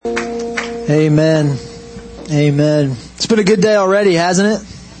Amen. Amen. It's been a good day already, hasn't it?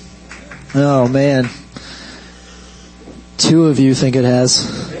 Oh, man. 2 of you think it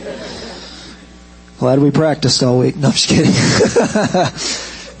has. Glad we practiced all week. No, I'm just kidding.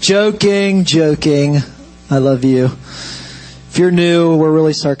 Joking. I love you. If you're new, we're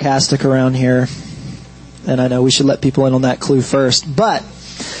really sarcastic around here. And I know we should let people in on that clue first. But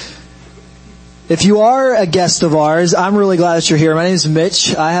if you are a guest of ours, I'm really glad that you're here. My name is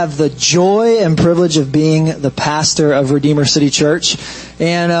Mitch. I have the joy and privilege of being the pastor of Redeemer City Church.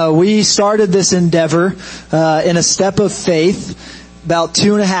 And we started this endeavor in a step of faith about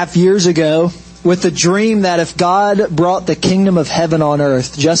 2.5 years ago with the dream that if God brought the kingdom of heaven on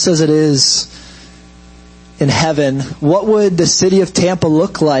earth, just as it is in heaven, what would the city of Tampa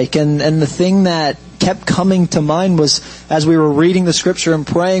look like? And the thing that kept coming to mind was, as we were reading the scripture and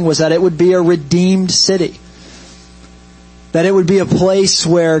praying, was that it would be a redeemed city. That it would be a place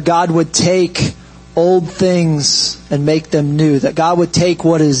where God would take old things and make them new. That God would take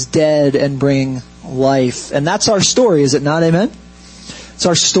what is dead and bring life. And that's our story, is it not? Amen? It's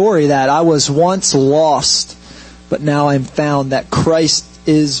our story that I was once lost, but now I'm found, that Christ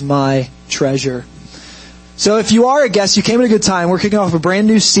is my treasure. So if you are a guest, you came at a good time. We're kicking off a brand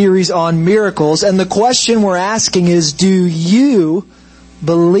new series on miracles. And the question we're asking is, do you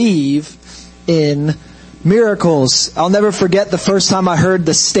believe in miracles? I'll never forget the first time I heard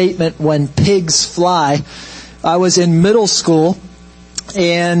the statement, "When pigs fly." I was in middle school,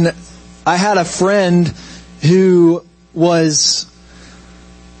 and I had a friend who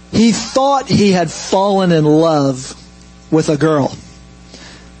he thought he had fallen in love with a girl.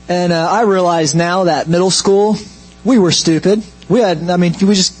 And I realize now that middle school, we were stupid. Can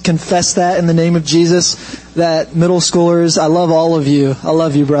we just confess that in the name of Jesus? That middle schoolers, I love all of you. I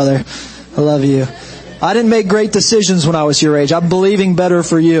love you, brother. I love you. I didn't make great decisions when I was your age. I'm believing better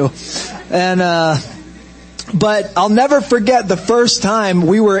for you. But I'll never forget the first time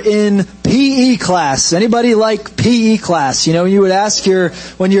we were in PE class. Anybody like PE class? You know, you would ask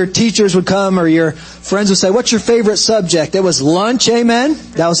when your teachers would come or your friends would say, "What's your favorite subject?" It was lunch, amen?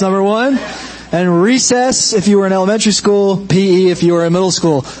 That was number 1. And recess if you were in elementary school, PE if you were in middle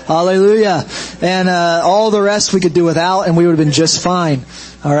school. Hallelujah. And all the rest we could do without, and we would have been just fine.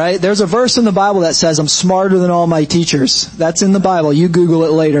 All right? There's a verse in the Bible that says, "I'm smarter than all my teachers." That's in the Bible. You Google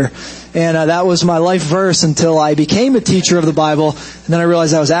it later. And that was my life verse until I became a teacher of the Bible. And then I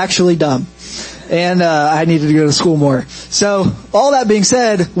realized I was actually dumb. And I needed to go to school more. So all that being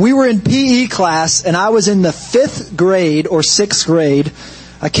said, we were in PE class, and I was in the 5th grade or 6th grade.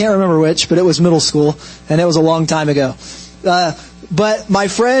 I can't remember which, but it was middle school, and it was a long time ago. But my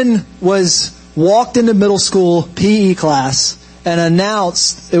friend walked into middle school PE class and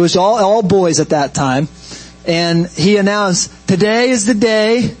announced, it was all boys at that time, and he announced, "Today is the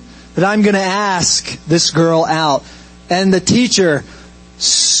day that I'm going to ask this girl out." And the teacher,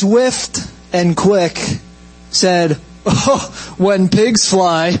 swift and quick, said, "Oh, when pigs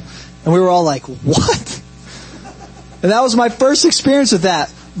fly." And we were all like, "What?" And that was my first experience with that.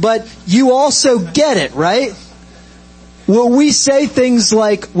 But you also get it, right? Well, we say things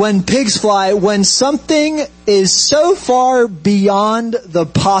like, when pigs fly, when something is so far beyond the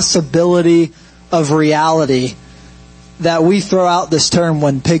possibility of reality that we throw out this term,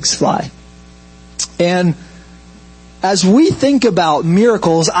 "when pigs fly." And as we think about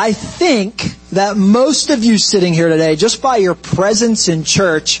miracles, I think that most of you sitting here today, just by your presence in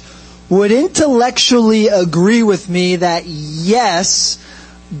church, would intellectually agree with me that yes,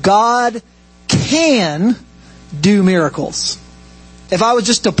 God can do miracles. If I was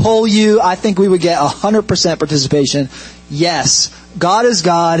just to poll you, I think we would get 100% participation. Yes, God is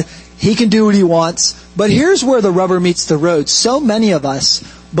God. He can do what He wants. But here's where the rubber meets the road. So many of us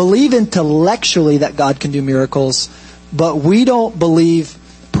believe intellectually that God can do miracles, but we don't believe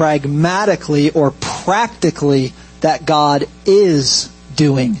pragmatically or practically that God is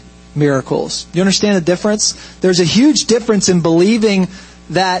doing miracles. You understand the difference? There's a huge difference in believing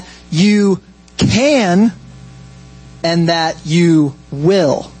that you can and that you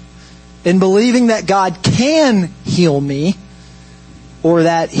will. In believing that God can heal me or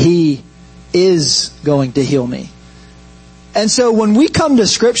that He is going to heal me. And so when we come to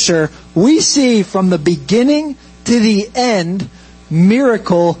Scripture, we see from the beginning to the end,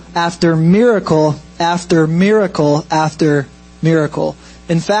 miracle after miracle after miracle after miracle.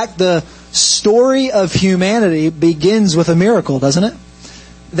 In fact, the story of humanity begins with a miracle, doesn't it?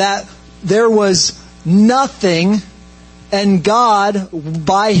 That there was nothing, and God,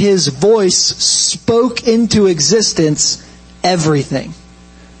 by His voice, spoke into existence everything.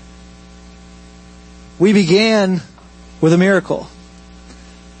 We began with a miracle.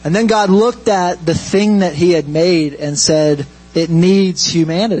 And then God looked at the thing that he had made and said, it needs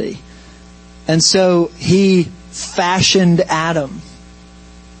humanity. And so he fashioned Adam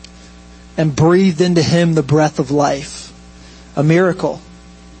and breathed into him the breath of life. A miracle.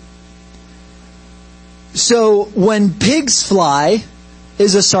 So when pigs fly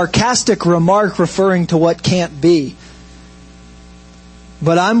is a sarcastic remark referring to what can't be.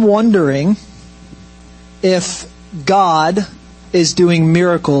 But I'm wondering if God is doing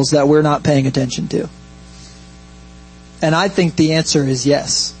miracles that we're not paying attention to. And I think the answer is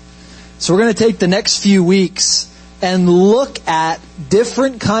yes. So we're going to take the next few weeks and look at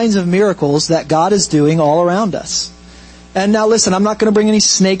different kinds of miracles that God is doing all around us. And now listen, I'm not going to bring any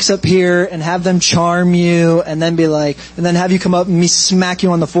snakes up here and have them charm you and then be like, and then have you come up and me smack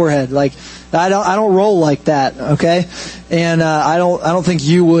you on the forehead. Like, I don't roll like that, okay? And I don't think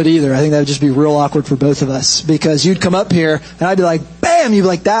you would either. I think that would just be real awkward for both of us, because you'd come up here and I'd be like, bam, you'd be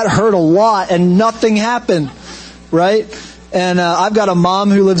like, that hurt a lot, and nothing happened, right? And I've got a mom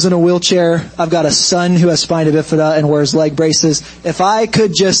who lives in a wheelchair. I've got a son who has spina bifida and wears leg braces. If I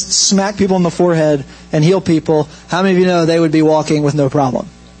could just smack people on the forehead and heal people, how many of you know they would be walking with no problem?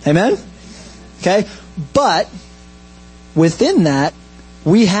 Amen? Okay? But within that,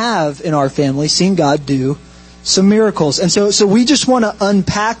 we have in our family seen God do some miracles. And so we just want to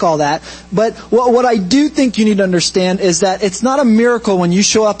unpack all that. But what I do think you need to understand is that it's not a miracle when you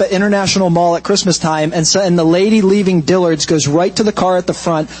show up at International Mall at Christmas time and the lady leaving Dillard's goes right to the car at the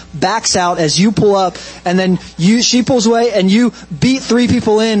front, backs out as you pull up, and then she pulls away and you beat 3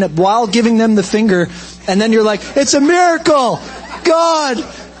 people in while giving them the finger, and then you're like, it's a miracle! God,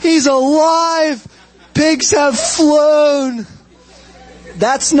 He's alive! Pigs have flown!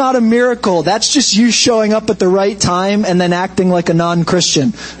 That's not a miracle. That's just you showing up at the right time and then acting like a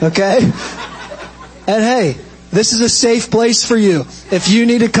non-Christian. Okay? And hey, this is a safe place for you. If you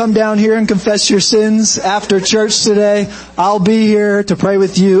need to come down here and confess your sins after church today, I'll be here to pray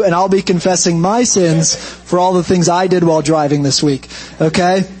with you, and I'll be confessing my sins for all the things I did while driving this week.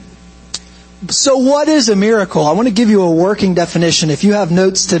 Okay? So what is a miracle? I want to give you a working definition. If you have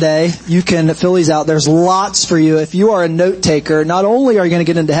notes today, you can fill these out. There's lots for you. If you are a note taker, not only are you going to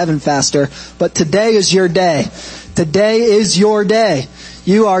get into heaven faster, but today is your day. Today is your day.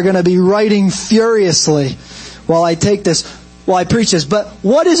 You are going to be writing furiously while I preach this. But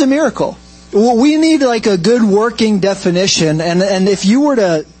what is a miracle? Well, we need like a good working definition. And if you were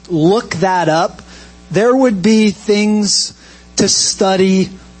to look that up, there would be things to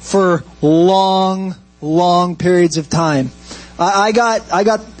study for long periods of time. I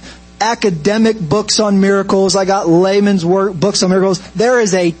got academic books on miracles. I got layman's books on miracles. There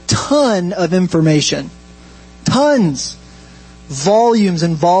is a ton of information. Tons. Volumes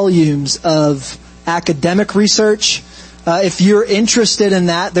and volumes of academic research. If you're interested in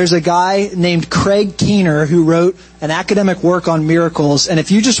that, there's a guy named Craig Keener who wrote an academic work on miracles. And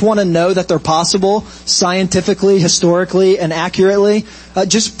if you just want to know that they're possible scientifically, historically, and accurately,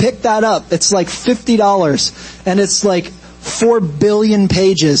 just pick that up. It's like $50. And it's like 4 billion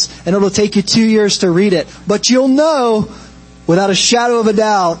pages. And it'll take you 2 years to read it. But you'll know, without a shadow of a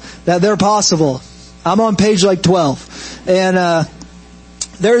doubt, that they're possible. I'm on page like 12. And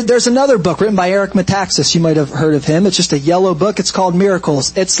There's another book written by Eric Metaxas. You might have heard of him. It's just a yellow book. It's called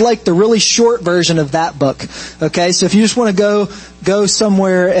Miracles. It's like the really short version of that book. Okay, so if you just want to go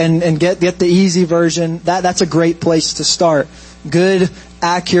somewhere and get the easy version, that's a great place to start. Good,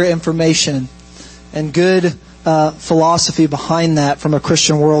 accurate information and good philosophy behind that from a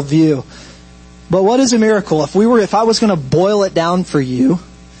Christian worldview. But what is a miracle? If I was going to boil it down for you,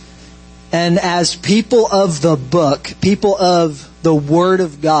 and as people of the book, people of the Word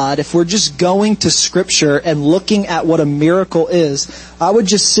of God, if we're just going to Scripture and looking at what a miracle is, I would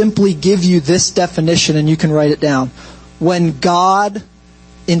just simply give you this definition and you can write it down. When God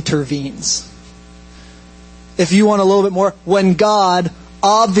intervenes. If you want a little bit more, when God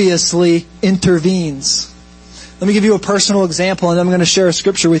obviously intervenes. Let me give you a personal example, and I'm going to share a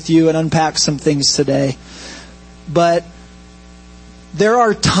Scripture with you and unpack some things today. But there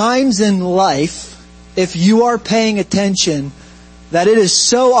are times in life, if you are paying attention, that it is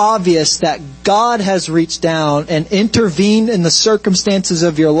so obvious that God has reached down and intervened in the circumstances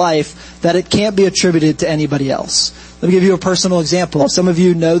of your life that it can't be attributed to anybody else. Let me give you a personal example. Some of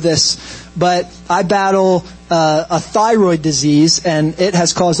you know this, but I battle a thyroid disease, and it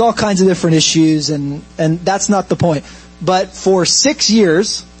has caused all kinds of different issues, and that's not the point. But for 6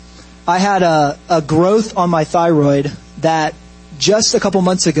 years, I had a growth on my thyroid that just a couple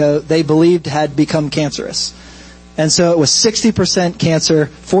months ago they believed had become cancerous. And so it was 60% cancer,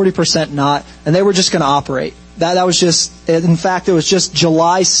 40% not, and they were just going to operate. That was just, in fact, it was just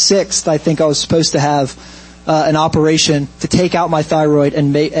July 6th, I think I was supposed to have an operation to take out my thyroid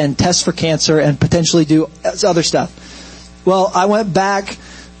and test for cancer and potentially do other stuff. Well, I went back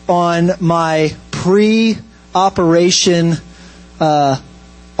on my pre-operation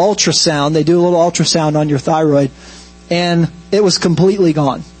ultrasound. They do a little ultrasound on your thyroid, and it was completely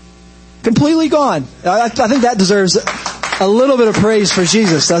gone. Completely gone. I think that deserves a little bit of praise for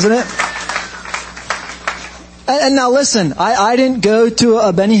Jesus, doesn't it? And now listen, I didn't go to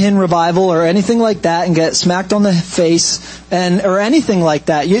a Benny Hinn revival or anything like that and get smacked on the face or anything like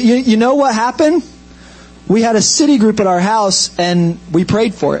that. You know what happened? We had a city group at our house and we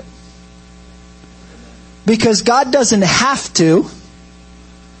prayed for it. Because God doesn't have to,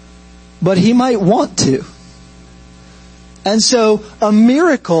 but He might want to. And so a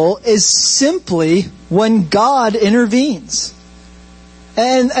miracle is simply when God intervenes.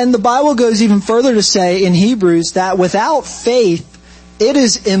 And the Bible goes even further to say in Hebrews that without faith, it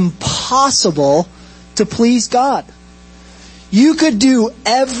is impossible to please God. You could do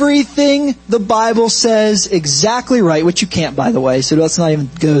everything the Bible says exactly right, which you can't, by the way, so let's not even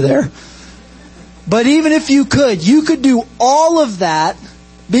go there. But even if you could do all of that,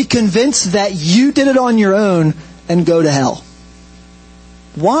 be convinced that you did it on your own, and go to hell.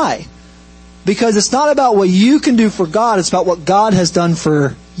 Why? Because it's not about what you can do for God, it's about what God has done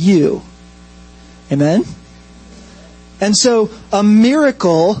for you. Amen? And so a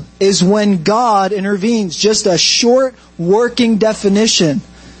miracle is when God intervenes. Just a short working definition.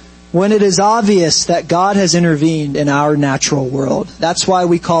 When it is obvious that God has intervened in our natural world. That's why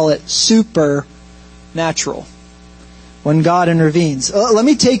we call it supernatural. When God intervenes. Let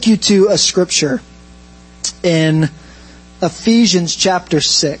me take you to a scripture in Ephesians chapter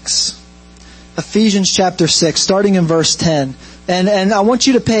 6. Ephesians chapter 6, starting in verse 10. And I want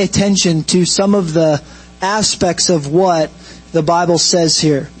you to pay attention to some of the aspects of what the Bible says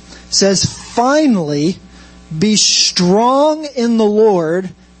here. It says, finally, be strong in the Lord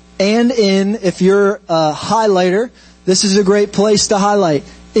and in, if you're a highlighter, this is a great place to highlight,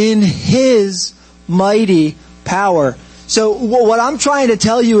 in His mighty power. So what I'm trying to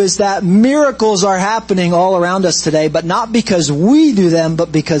tell you is that miracles are happening all around us today, but not because we do them,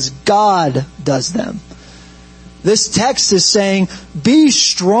 but because God does them. This text is saying, be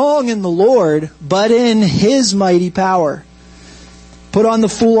strong in the Lord, but in His mighty power. Put on the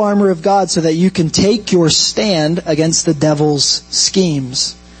full armor of God so that you can take your stand against the devil's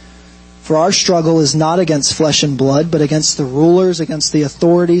schemes. For our struggle is not against flesh and blood, but against the rulers, against the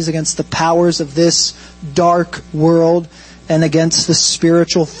authorities, against the powers of this dark world, and against the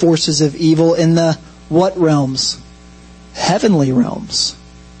spiritual forces of evil in the what realms? Heavenly realms.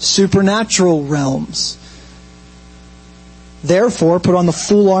 Supernatural realms. Therefore, put on the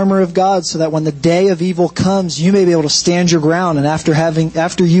full armor of God so that when the day of evil comes, you may be able to stand your ground, and after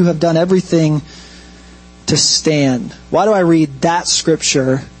you have done everything, to stand. Why do I read that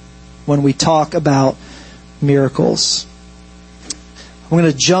scripture when we talk about miracles? I'm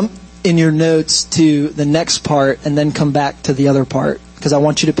going to jump in your notes to the next part and then come back to the other part, because I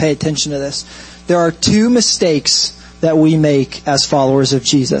want you to pay attention to this. There are two mistakes that we make as followers of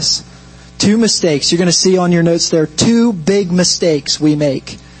Jesus. Two mistakes. You're going to see on your notes there are two big mistakes we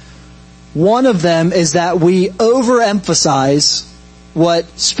make. One of them is that we overemphasize what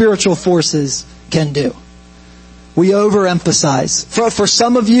spiritual forces can do. We overemphasize. For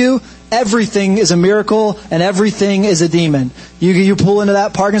some of you, everything is a miracle and everything is a demon. You pull into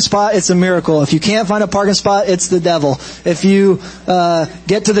that parking spot, it's a miracle. If you can't find a parking spot, it's the devil. If you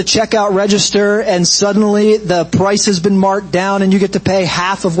get to the checkout register and suddenly the price has been marked down and you get to pay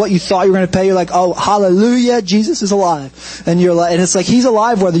half of what you thought you were going to pay, you're like, oh, hallelujah, Jesus is alive. And it's like He's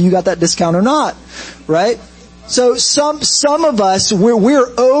alive whether you got that discount or not, right? So some of us, we're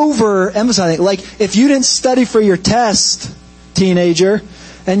overemphasizing. Like, if you didn't study for your test, teenager,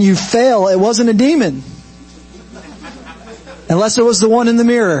 and you fail, it wasn't a demon. Unless it was the one in the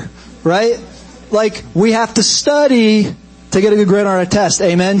mirror, right? Like, we have to study to get a good grade on our test.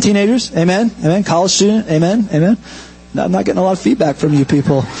 Amen, teenagers? Amen? Amen? College student? Amen? Amen? No, I'm not getting a lot of feedback from you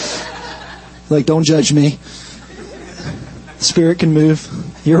people. Like, don't judge me. Spirit can move.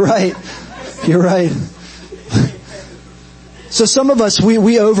 You're right. You're right. So some of us, we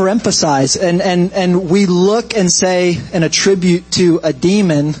overemphasize and we look and say and attribute to a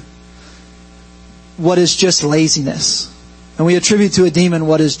demon what is just laziness. And we attribute to a demon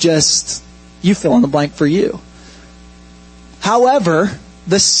what is just, you fill in the blank for you. However,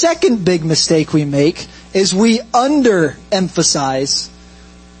 the second big mistake we make is we underemphasize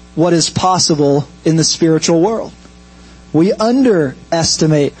what is possible in the spiritual world. We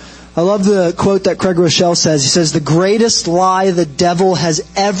underestimate I love the quote that Craig Rochelle says. He says, the greatest lie the devil has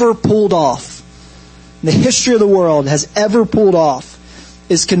ever pulled off, in the history of the world has ever pulled off,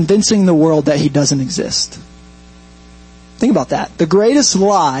 is convincing the world that he doesn't exist. Think about that. The greatest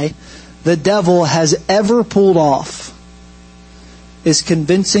lie the devil has ever pulled off is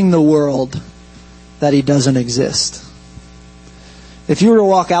convincing the world that he doesn't exist. If you were to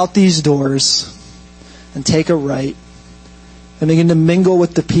walk out these doors and take a right and begin to mingle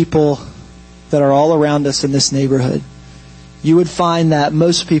with the people that are all around us in this neighborhood, you would find that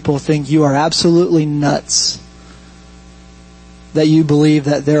most people think you are absolutely nuts, that you believe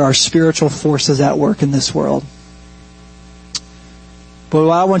that there are spiritual forces at work in this world. But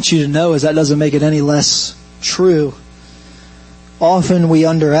what I want you to know is that doesn't make it any less true. Often we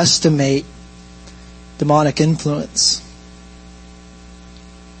underestimate demonic influence.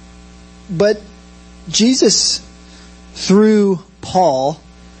 But Jesus, through Paul,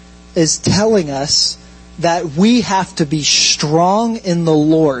 is telling us that we have to be strong in the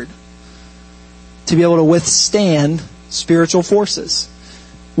Lord to be able to withstand spiritual forces.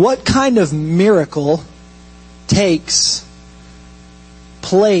 What kind of miracle takes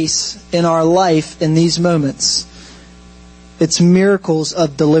place in our life in these moments? It's miracles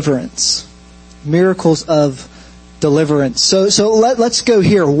of deliverance. Miracles of deliverance. So let's go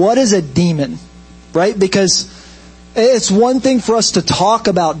here. What is a demon? Right? Because it's one thing for us to talk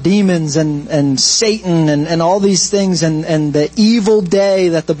about demons and Satan and all these things and the evil day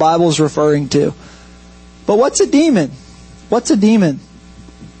that the Bible is referring to. But what's a demon? What's a demon?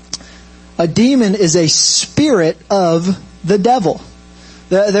 A demon is a spirit of the devil.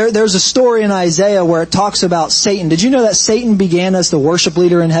 There's a story in Isaiah where it talks about Satan. Did you know that Satan began as the worship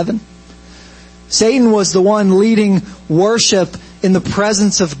leader in heaven? Satan was the one leading worship in the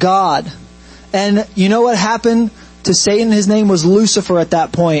presence of God. And you know what happened to Satan? His name was Lucifer at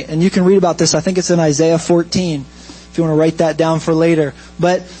that point. And you can read about this. I think it's in Isaiah 14, if you want to write that down for later.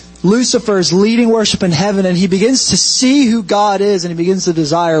 But Lucifer is leading worship in heaven, and he begins to see who God is, and he begins to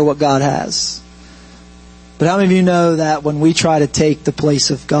desire what God has. But how many of you know that when we try to take the place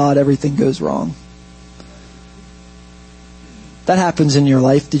of God, everything goes wrong? That happens in your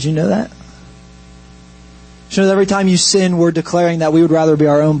life. Did you know that? Did you know that every time you sin, we're declaring that we would rather be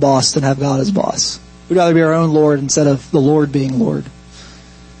our own boss than have God as boss? We'd rather be our own Lord instead of the Lord being Lord.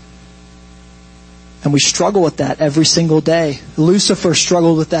 And we struggle with that every single day. Lucifer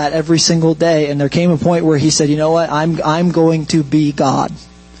struggled with that every single day. And there came a point where he said, you know what? I'm going to be God.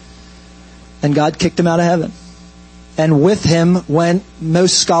 And God kicked him out of heaven. And with him went,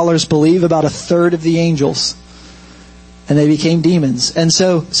 most scholars believe, about a third of the angels. And they became demons. And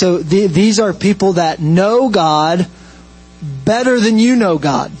so these are people that know God better than you know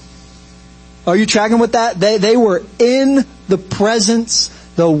God. Are you tracking with that? They were in the presence,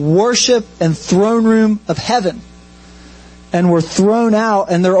 the worship and throne room of heaven, and were thrown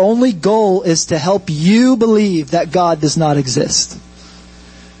out, and their only goal is to help you believe that God does not exist.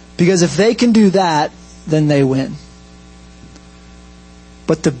 Because if they can do that, then they win.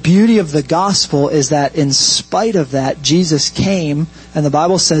 But the beauty of the gospel is that in spite of that, Jesus came, and the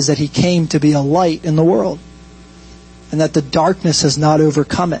Bible says that He came to be a light in the world, and that the darkness has not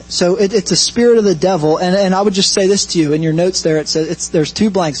overcome it. So it's a spirit of the devil. And I would just say this to you in your notes there. It says there's two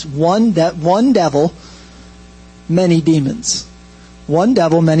blanks. One devil, many demons. One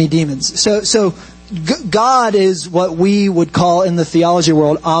devil, many demons. So God is what we would call in the theology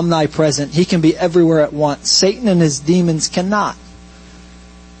world omnipresent. He can be everywhere at once. Satan and his demons cannot.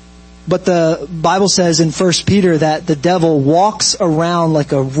 But the Bible says in 1 Peter that the devil walks around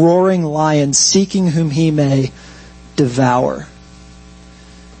like a roaring lion, seeking whom he may devour.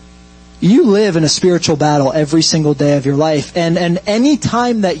 You live in a spiritual battle every single day of your life. And any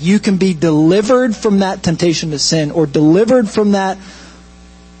time that you can be delivered from that temptation to sin, or delivered from that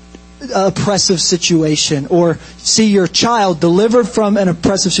oppressive situation, or see your child delivered from an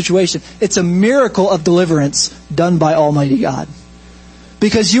oppressive situation, it's a miracle of deliverance done by Almighty God.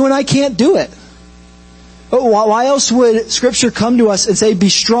 Because you and I can't do it. Why else would Scripture come to us and say, be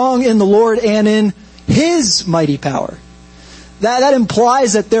strong in the Lord and in His mighty power? That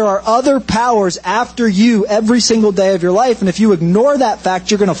implies that there are other powers after you every single day of your life. And if you ignore that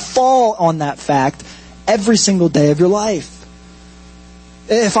fact, you're going to fall on that fact every single day of your life.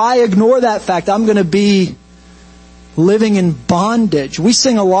 If I ignore that fact, I'm going to be living in bondage. We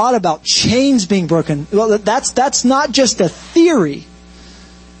sing a lot about chains being broken. Well, that's not just a theory.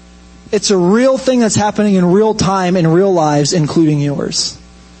 It's a real thing that's happening in real time in real lives, including yours.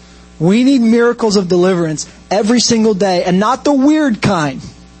 We need miracles of deliverance every single day, and not the weird kind.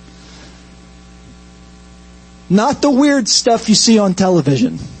 Not the weird stuff you see on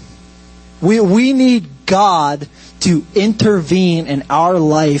television. We need God to intervene in our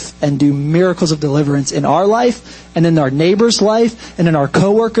life and do miracles of deliverance in our life and in our neighbor's life and in our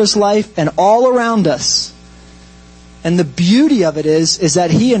coworker's life and all around us. And the beauty of it is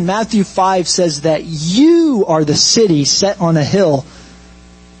that he in Matthew 5 says that you are the city set on a hill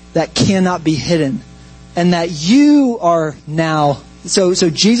that cannot be hidden. And that you are now, so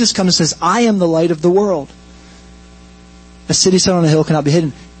Jesus comes and says, I am the light of the world. A city set on a hill cannot be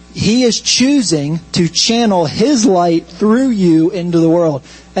hidden. He is choosing to channel His light through you into the world.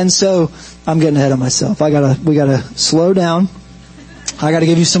 And so, I'm getting ahead of myself. We gotta slow down. I gotta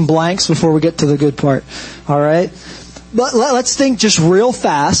give you some blanks before we get to the good part. Alright? But let's think just real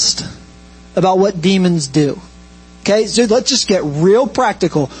fast about what demons do. Okay? So let's just get real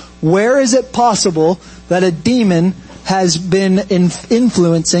practical. Where is it possible that a demon has been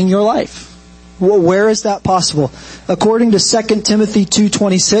influencing your life? Well, where is that possible? According to 2 Timothy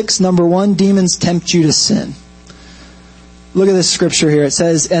 2:26, number 1, demons tempt you to sin. Look at this scripture here. It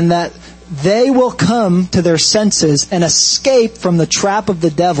says, and that they will come to their senses and escape from the trap of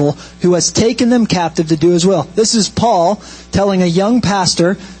the devil who has taken them captive to do his will. This is Paul telling a young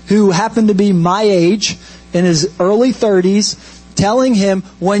pastor who happened to be my age, in his early 30s, telling him,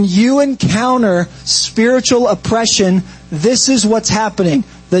 when you encounter spiritual oppression, this is what's happening.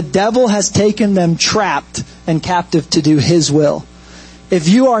 The devil has taken them trapped and captive to do his will. If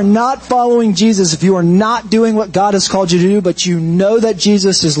you are not following Jesus, if you are not doing what God has called you to do, but you know that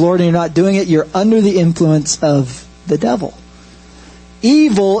Jesus is Lord and you're not doing it, you're under the influence of the devil.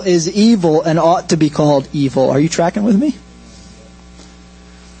 Evil is evil and ought to be called evil. Are you tracking with me?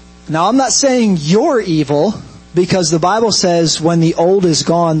 Now, I'm not saying you're evil, because the Bible says when the old is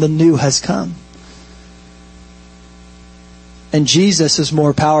gone, the new has come. And Jesus is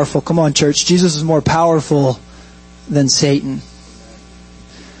more powerful. Come on, church. Jesus is more powerful than Satan.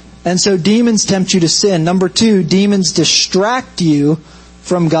 And so demons tempt you to sin. Number 2, demons distract you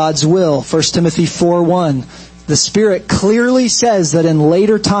from God's will. 1 Timothy 4:1. The Spirit clearly says that in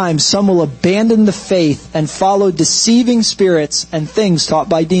later times some will abandon the faith and follow deceiving spirits and things taught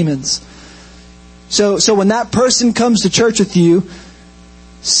by demons. So when that person comes to church with you,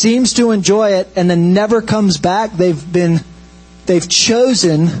 seems to enjoy it, and then never comes back, they've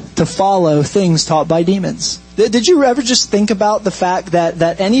chosen to follow things taught by demons. Did you ever just think about the fact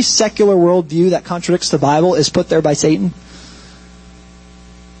that any secular worldview that contradicts the Bible is put there by Satan?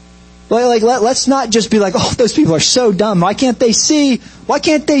 Let's not just be like, oh, those people are so dumb. Why can't they see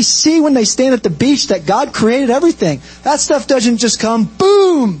when they stand at the beach that God created everything? That stuff doesn't just come,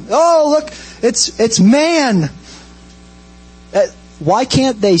 boom! Oh, look, it's man. Why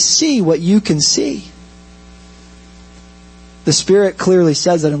can't they see what you can see? The Spirit clearly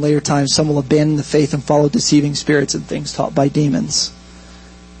says that in later times some will abandon the faith and follow deceiving spirits and things taught by demons.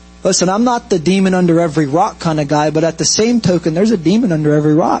 Listen, I'm not the demon under every rock kind of guy, but at the same token, there's a demon under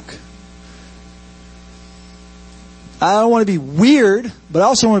every rock. I don't want to be weird, but I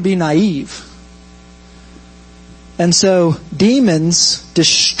also want to be naive. And so, demons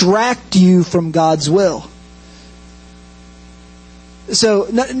distract you from God's will. So,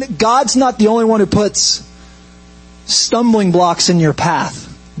 God's not the only one who puts stumbling blocks in your path,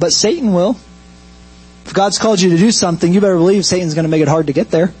 but Satan will. If God's called you to do something, you better believe Satan's going to make it hard to get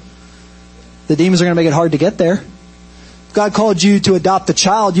there. The demons are going to make it hard to get there. If God called you to adopt a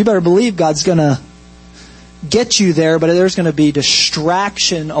child, you better believe God's going to get you there, but there's going to be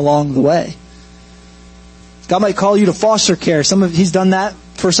distraction along the way. God might call you to foster care. He's done that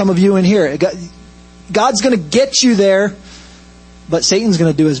for some of you in here. God's going to get you there, but Satan's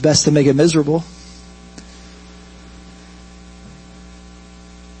going to do his best to make it miserable.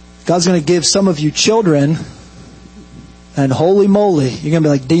 God's going to give some of you children, and holy moly, you're going to be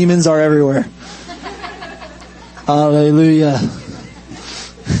like, demons are everywhere. Hallelujah.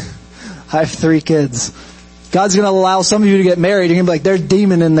 I have 3 kids. God's going to allow some of you to get married. You're going to be like, there's a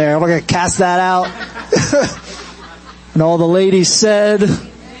demon in there. I'm going to cast that out. And all the ladies said,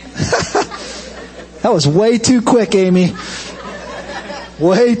 that was way too quick, Amy.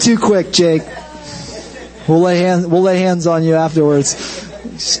 Way too quick, Jake. We'll lay hands on you afterwards.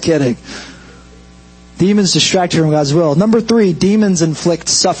 Just kidding. Demons distract you from God's will. Number 3, demons inflict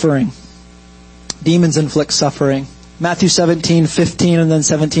suffering. Demons inflict suffering. Matthew 17:15 and then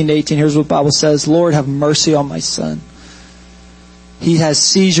 17-18. Here's what the Bible says. Lord, have mercy on my son. He has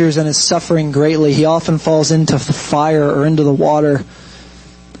seizures and is suffering greatly. He often falls into the fire or into the water.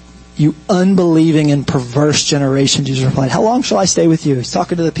 You unbelieving and perverse generation, Jesus replied, how long shall I stay with you? He's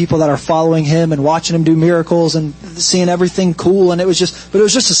talking to the people that are following him and watching him do miracles and seeing everything cool. And it was just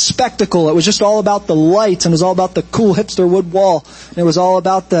a spectacle. It was just all about the lights, and it was all about the cool hipster wood wall. And it was all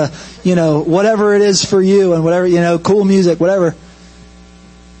about the, whatever it is for you and whatever, cool music, whatever.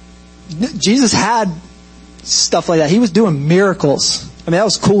 Jesus had stuff like that. He was doing miracles. I mean, that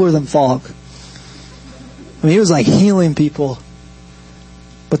was cooler than fog. I mean, he was like healing people.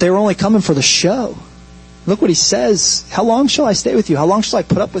 But they were only coming for the show. Look what he says. How long shall I stay with you? How long shall I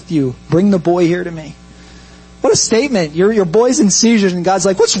put up with you? Bring the boy here to me. What a statement. Your boy's in seizures and God's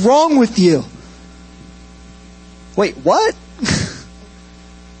like, what's wrong with you? Wait, what?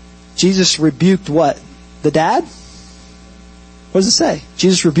 Jesus rebuked what? The dad? What does it say?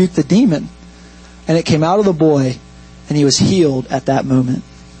 Jesus rebuked the demon. And it came out of the boy and he was healed at that moment.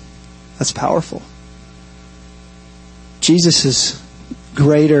 That's powerful. Jesus is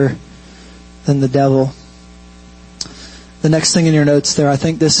greater than the devil. The next thing in your notes there, I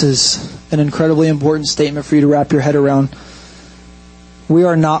think this is an incredibly important statement for you to wrap your head around. We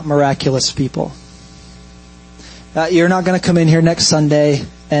are not miraculous people. You're not going to come in here next Sunday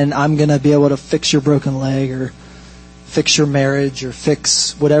and I'm going to be able to fix your broken leg or fix your marriage or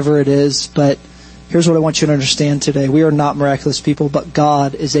fix whatever it is. But here's what I want you to understand today. We are not miraculous people, but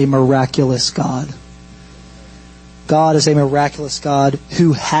God is a miraculous God. God is a miraculous God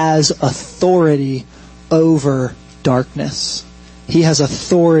who has authority over darkness. He has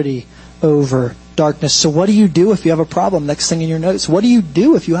authority over darkness. So what do you do if you have a problem? Next thing in your notes. What do you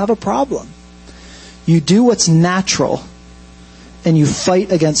do if you have a problem? You do what's natural and you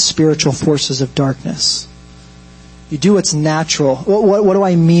fight against spiritual forces of darkness. You do what's natural. What do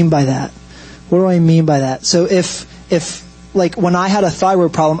I mean by that? What do I mean by that? So if like when I had a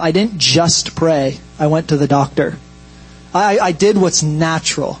thyroid problem, I didn't just pray. I went to the doctor. I did what's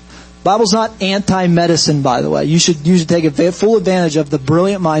natural. Bible's not anti-medicine, by the way. You should take full advantage of the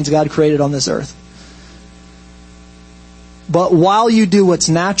brilliant minds God created on this earth. But while you do what's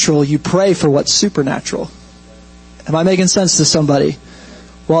natural, you pray for what's supernatural. Am I making sense to somebody?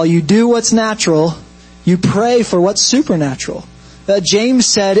 While you do what's natural, you pray for what's supernatural. James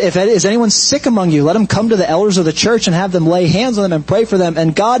said, is anyone sick among you? Let him come to the elders of the church and have them lay hands on them and pray for them,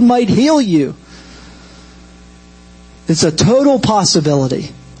 and God might heal you. It's a total possibility.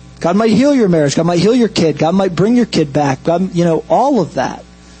 God might heal your marriage. God might heal your kid. God might bring your kid back. God, all of that.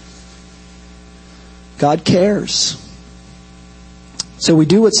 God cares. So we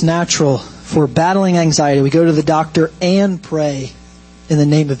do what's natural. If we're battling anxiety, we go to the doctor and pray in the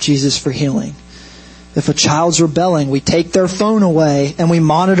name of Jesus for healing. If a child's rebelling, we take their phone away and we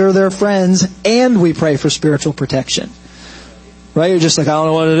monitor their friends and we pray for spiritual protection. Right? You're just like, I don't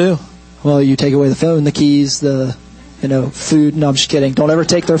know what to do. Well, you take away the phone, the keys, the food. No, I'm just kidding. Don't ever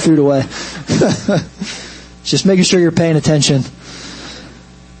take their food away. Just making sure you're paying attention.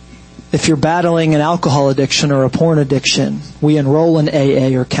 If you're battling an alcohol addiction or a porn addiction, we enroll in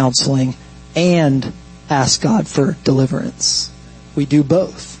AA or counseling and ask God for deliverance. We do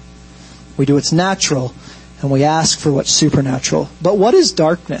both. We do what's natural and we ask for what's supernatural. But what is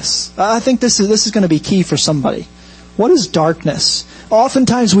darkness? I think this is going to be key for somebody. What is darkness?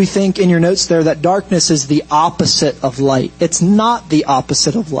 Oftentimes we think in your notes there that darkness is the opposite of light. It's not the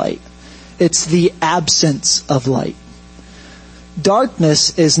opposite of light. It's the absence of light.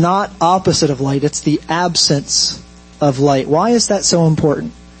 Darkness is not opposite of light. It's the absence of light. Why is that so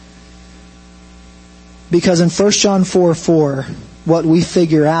important? Because in 1 John 4:4, what we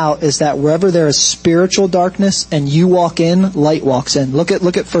figure out is that wherever there is spiritual darkness and you walk in, light walks in. Look at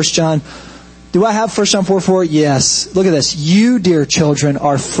 1 John. Do I have 1 John 4:4? Yes. Look at this. You, dear children,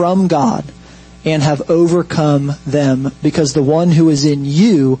 are from God and have overcome them, because the one who is in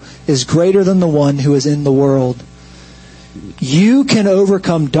you is greater than the one who is in the world. You can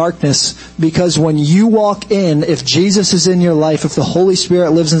overcome darkness because when you walk in, if Jesus is in your life, if the Holy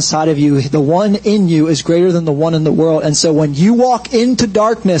Spirit lives inside of you, the one in you is greater than the one in the world. And so when you walk into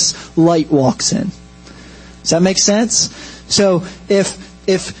darkness, light walks in. Does that make sense? So if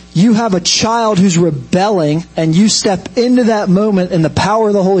you have a child who's rebelling and you step into that moment in the power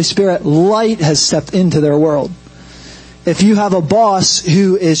of the Holy Spirit, light has stepped into their world. If you have a boss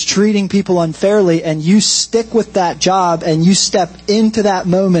who is treating people unfairly and you stick with that job and you step into that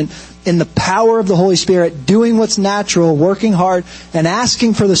moment in the power of the Holy Spirit, doing what's natural, working hard, and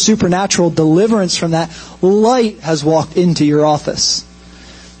asking for the supernatural deliverance from that, light has walked into your office.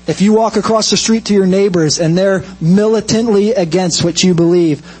 If you walk across the street to your neighbors and they're militantly against what you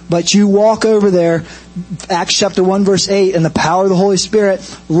believe, but you walk over there, Acts chapter 1 verse 8, in the power of the Holy Spirit,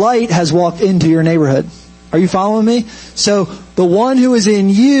 light has walked into your neighborhood. Are you following me? So the one who is in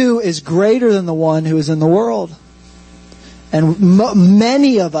you is greater than the one who is in the world. And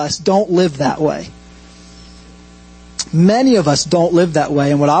many of us don't live that way. Many of us don't live that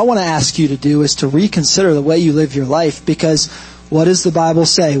way. And what I want to ask you to do is to reconsider the way you live your life, because what does the Bible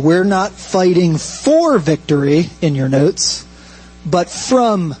say? We're not fighting for victory in your notes, but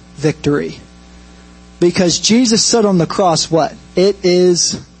from victory. Because Jesus said on the cross, what? It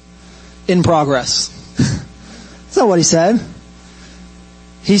is in progress. That's not what he said.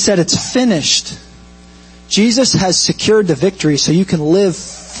 He said it's finished. Jesus has secured the victory so you can live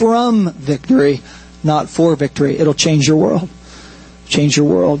from victory, not for victory. It'll change your world. Change your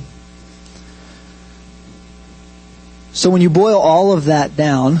world. So when you boil all of that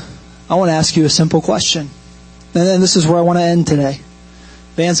down, I want to ask you a simple question. And then this is where I want to end today.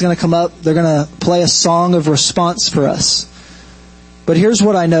 Band's going to come up. They're going to play a song of response for us. But here's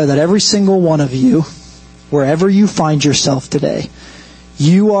what I know, that every single one of you, wherever you find yourself today,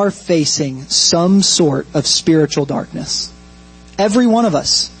 you are facing some sort of spiritual darkness. Every one of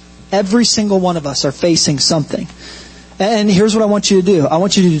us, every single one of us are facing something. And here's what I want you to do. I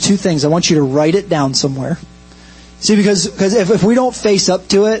want you to do two things. I want you to write it down somewhere. See, because if we don't face up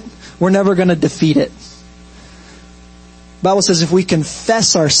to it, we're never going to defeat it. The Bible says if we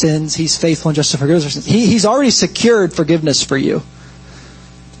confess our sins, He's faithful and just to forgive us our sins. He's already secured forgiveness for you.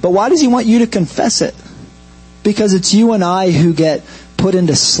 But why does He want you to confess it? Because it's you and I who get put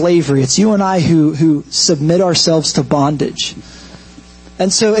into slavery. It's you and I who submit ourselves to bondage.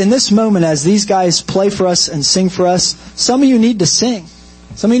 And so in this moment, as these guys play for us and sing for us, some of you need to sing.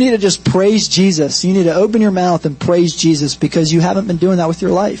 Some of you need to just praise Jesus. You need to open your mouth and praise Jesus because you haven't been doing that with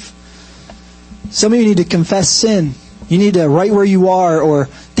your life. Some of you need to confess sin. You need to, right where you are or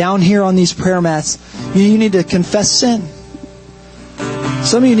down here on these prayer mats, you need to confess sin.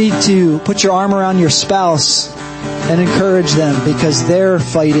 Some of you need to put your arm around your spouse and encourage them because they're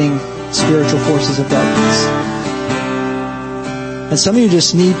fighting spiritual forces of darkness. And some of you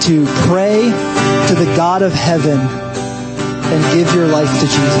just need to pray to the God of heaven and give your life to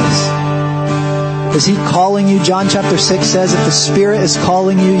Jesus. Is He calling you? John chapter 6 says, if the Spirit is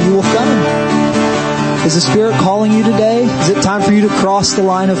calling you, you will come. Is the Spirit calling you today? Is it time for you to cross the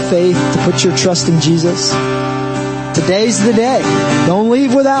line of faith, to put your trust in Jesus? Today's the day. Don't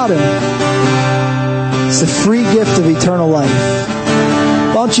leave without Him. It's the free gift of eternal life.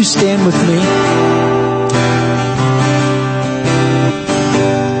 Why don't you stand with me?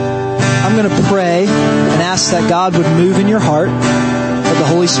 I'm going to pray and ask that God would move in your heart, that the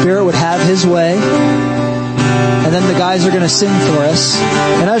Holy Spirit would have His way. And then the guys are going to sing for us.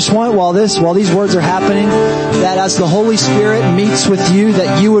 And I just want, while these words are happening, that as the Holy Spirit meets with you,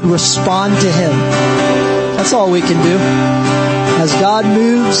 that you would respond to Him. That's all we can do. As God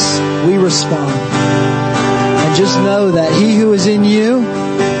moves, we respond. And just know that He who is in you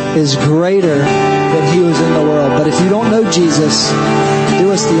is greater than He who is in the world. But if you don't know Jesus,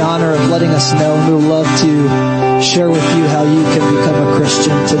 do us the honor of letting us know, and we would love to share with you how you can become a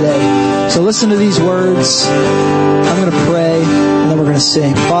Christian today. So listen to these words. I'm going to pray, and then we're going to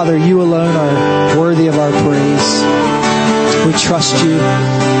sing. Father, You alone are worthy of our praise. We trust You.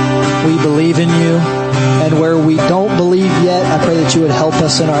 We believe in You. And where we don't believe yet, I pray that You would help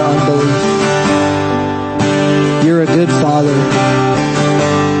us in our unbelief. You're a good Father,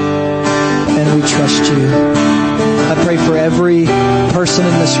 and we trust You. I pray for every person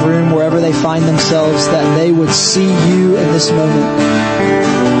in this room, wherever they find themselves, that they would see You in this moment.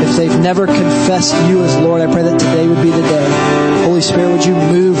 If they've never confessed You as Lord, I pray that today would be the day. Holy Spirit, would You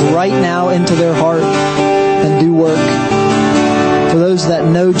move right now into their heart and do work. For those that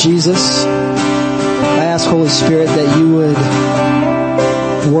know Jesus, I ask, Holy Spirit, that You would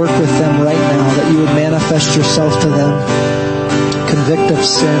work with them right now, that You would manifest Yourself to them, convict of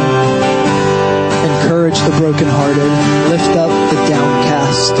sin, encourage the brokenhearted, lift up the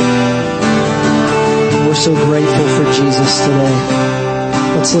downcast. We're so grateful for Jesus today.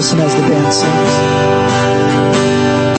 Let's listen as the band sings.